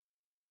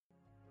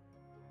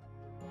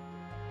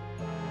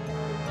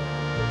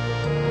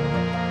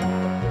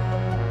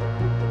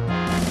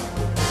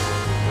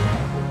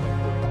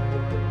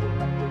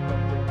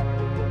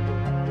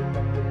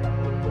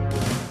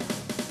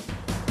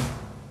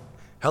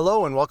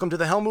Hello and welcome to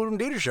the Helmut and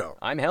Dieter Show.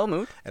 I'm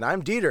Helmut. And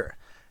I'm Dieter.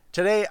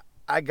 Today,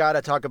 I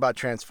gotta talk about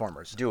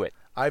Transformers. Do it.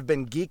 I've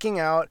been geeking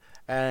out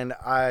and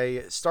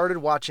I started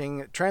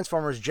watching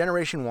Transformers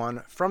Generation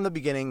 1 from the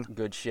beginning.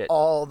 Good shit.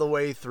 All the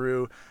way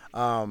through.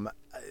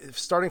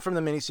 Starting from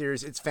the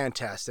miniseries, it's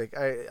fantastic.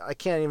 I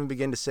can't even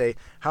begin to say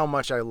how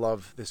much I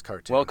love this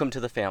cartoon. Welcome to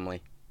the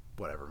family.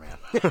 Whatever, man.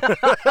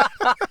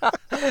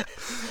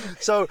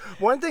 So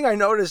one thing I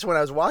noticed when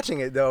I was watching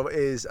it, though,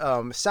 is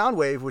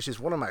Soundwave, which is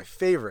one of my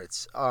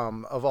favorites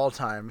of all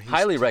time.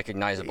 Highly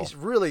recognizable. He's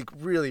really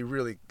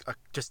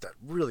just a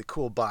really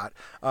cool bot.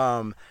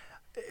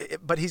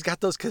 But he's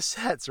got those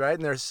cassettes, right?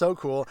 And they're so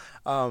cool.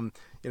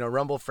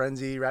 Rumble,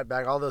 Frenzy,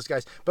 Ratbag, all those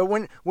guys. But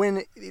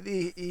when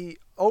he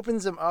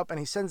opens them up and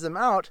he sends them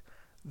out,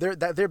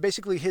 they're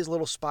basically his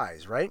little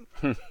spies, right?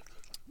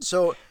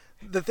 So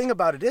the thing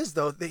about it is,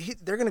 though,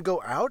 they're going to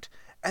go out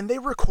and they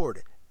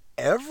record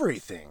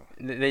everything.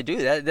 They do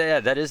that.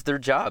 That is their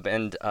job,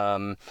 and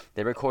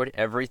they record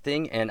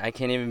everything. And I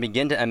can't even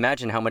begin to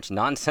imagine how much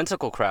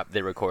nonsensical crap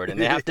they record, and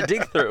they have to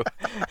dig through.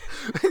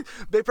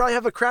 They probably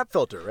have a crap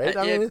filter, right?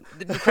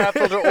 The crap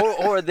filter,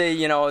 or they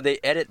they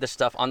edit the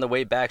stuff on the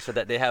way back so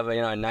that they have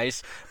a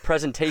nice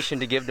presentation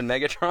to give to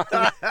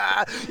Megatron.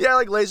 Yeah,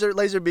 like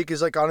Laserbeak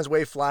is like on his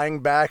way flying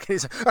back, and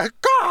he's like,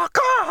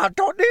 "Caw,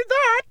 don't need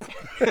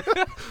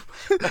that."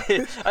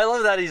 I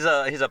love that he's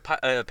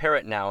a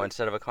parrot now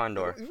instead of a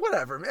condor.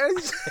 Whatever, man.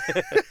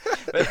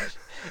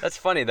 That's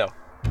funny, though.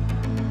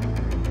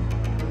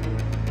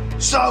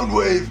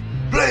 Soundwave,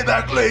 play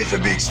back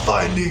Laserbeak's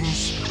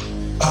findings.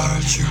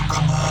 At your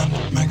command,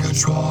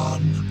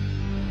 Megatron.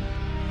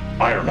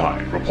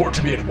 Ironhide, report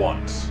to me at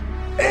once.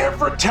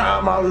 Every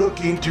time I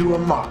look into a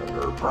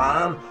monitor,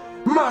 Prime,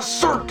 my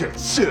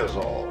circuits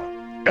sizzle.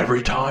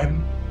 Every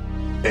time?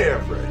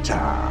 Every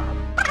time.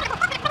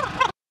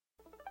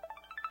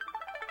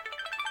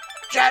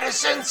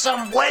 Jettison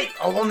some weight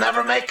or we'll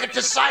never make it to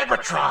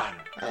Cybertron.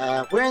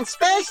 We're in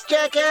space,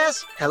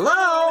 jackass.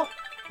 Hello?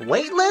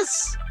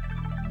 Weightless?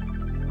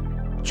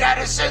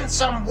 Jettison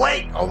some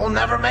weight or we'll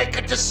never make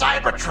it to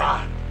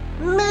Cybertron.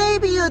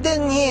 Maybe you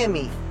didn't hear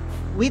me.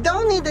 We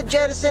don't need to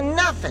jettison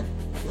nothing.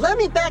 Let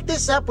me back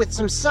this up with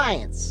some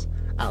science.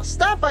 I'll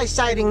start by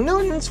citing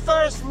Newton's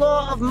first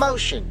law of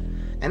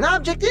motion. An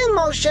object in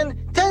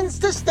motion tends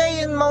to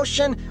stay in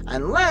motion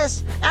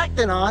unless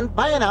acted on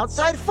by an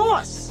outside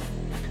force.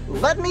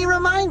 Let me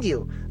remind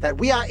you that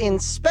we are in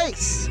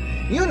space.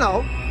 You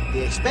know,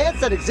 the expanse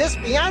that exists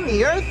beyond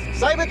the Earth,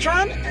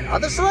 Cybertron, and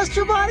other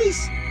celestial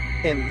bodies.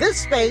 In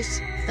this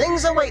space,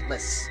 things are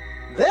weightless.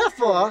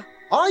 Therefore,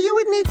 all you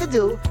would need to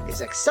do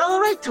is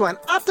accelerate to an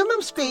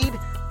optimum speed,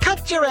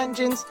 cut your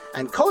engines,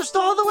 and coast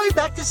all the way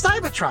back to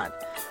Cybertron.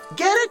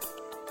 Get it?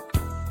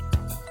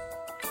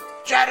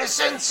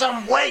 Jettison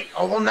some weight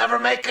or we'll never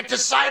make it to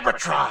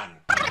Cybertron.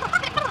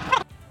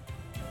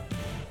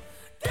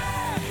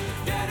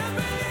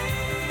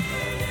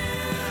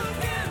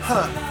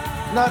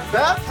 Not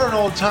bad for an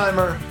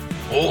old-timer.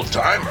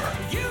 Old-timer?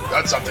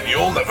 That's something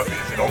you'll never be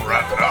if you don't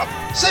wrap it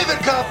up. Save it,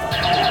 Cup!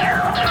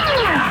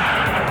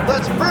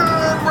 Let's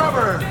burn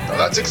rubber! Now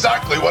that's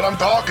exactly what I'm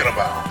talking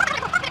about.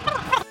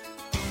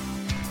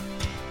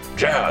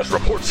 Jazz,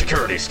 report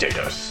security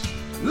status.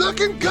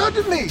 Looking good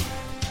to me.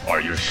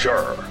 Are you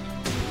sure?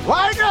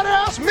 Why you gotta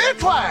ask me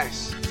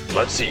twice?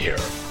 Let's see here.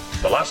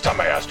 The last time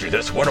I asked you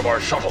this, one of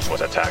our shuttles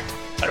was attacked,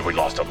 and we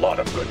lost a lot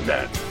of good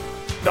men.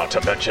 Not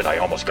to mention I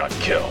almost got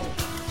killed.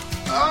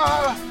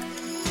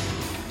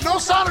 No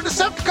sign of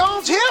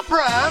Decepticons here,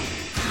 Prime.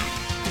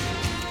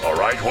 All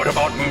right, what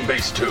about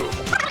Moonbase 2?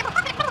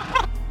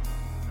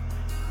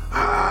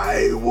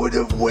 I would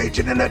have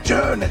waited an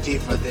eternity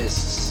for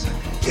this.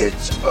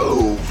 It's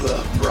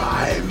over,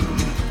 Prime.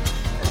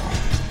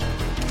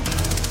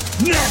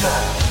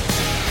 Never!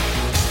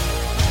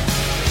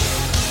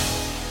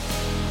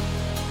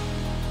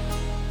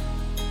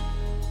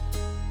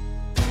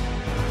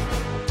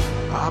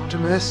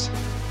 Optimus,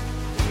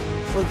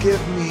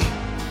 forgive me.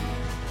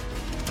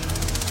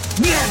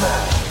 Never!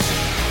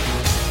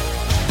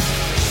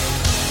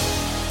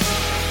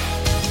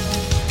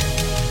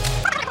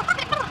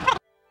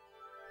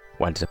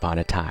 Once upon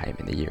a time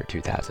in the year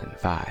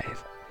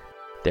 2005,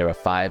 there were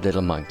 5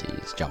 little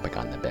monkeys jumping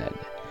on the bed.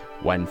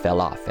 One fell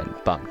off and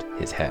bumped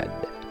his head.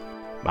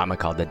 Mama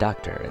called the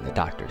doctor, and the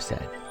doctor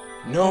said,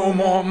 No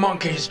more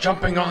monkeys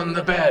jumping on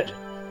the bed.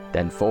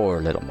 Then 4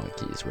 little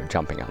monkeys were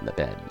jumping on the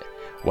bed.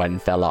 One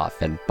fell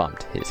off and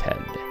bumped his head.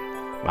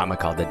 Mama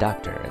called the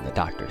doctor, and the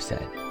doctor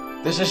said,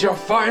 This is your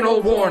final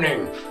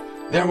warning.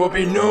 There will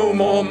be no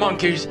more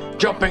monkeys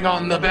jumping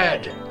on the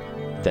bed.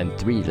 Then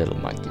 3 little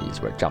monkeys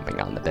were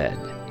jumping on the bed.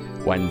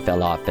 One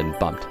fell off and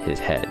bumped his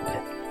head.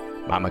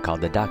 Mama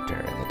called the doctor,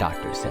 and the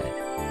doctor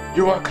said,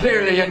 You are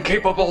clearly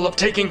incapable of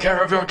taking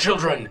care of your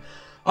children.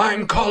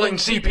 I'm calling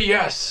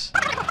CPS.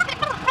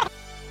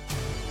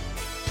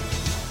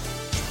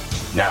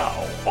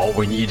 Now, all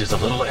we need is a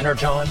little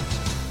energon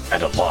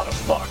and a lot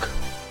of luck.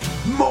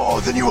 More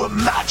than you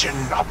imagine,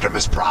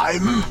 Optimus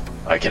Prime.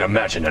 I can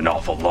imagine an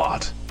awful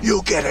lot.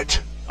 You'll get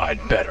it.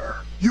 I'd better.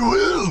 You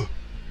will.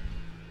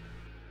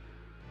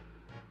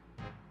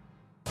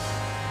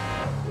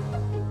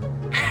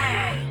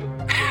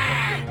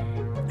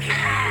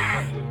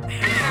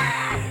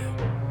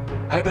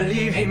 I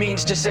believe he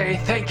means to say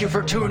thank you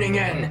for tuning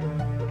in.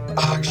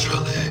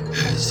 Actually,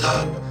 he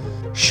said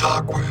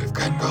Shockwave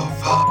can go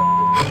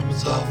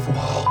himself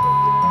well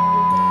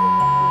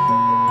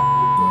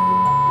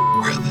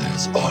with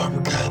his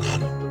arm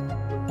cannon.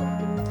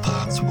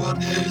 That's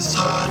what he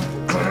said.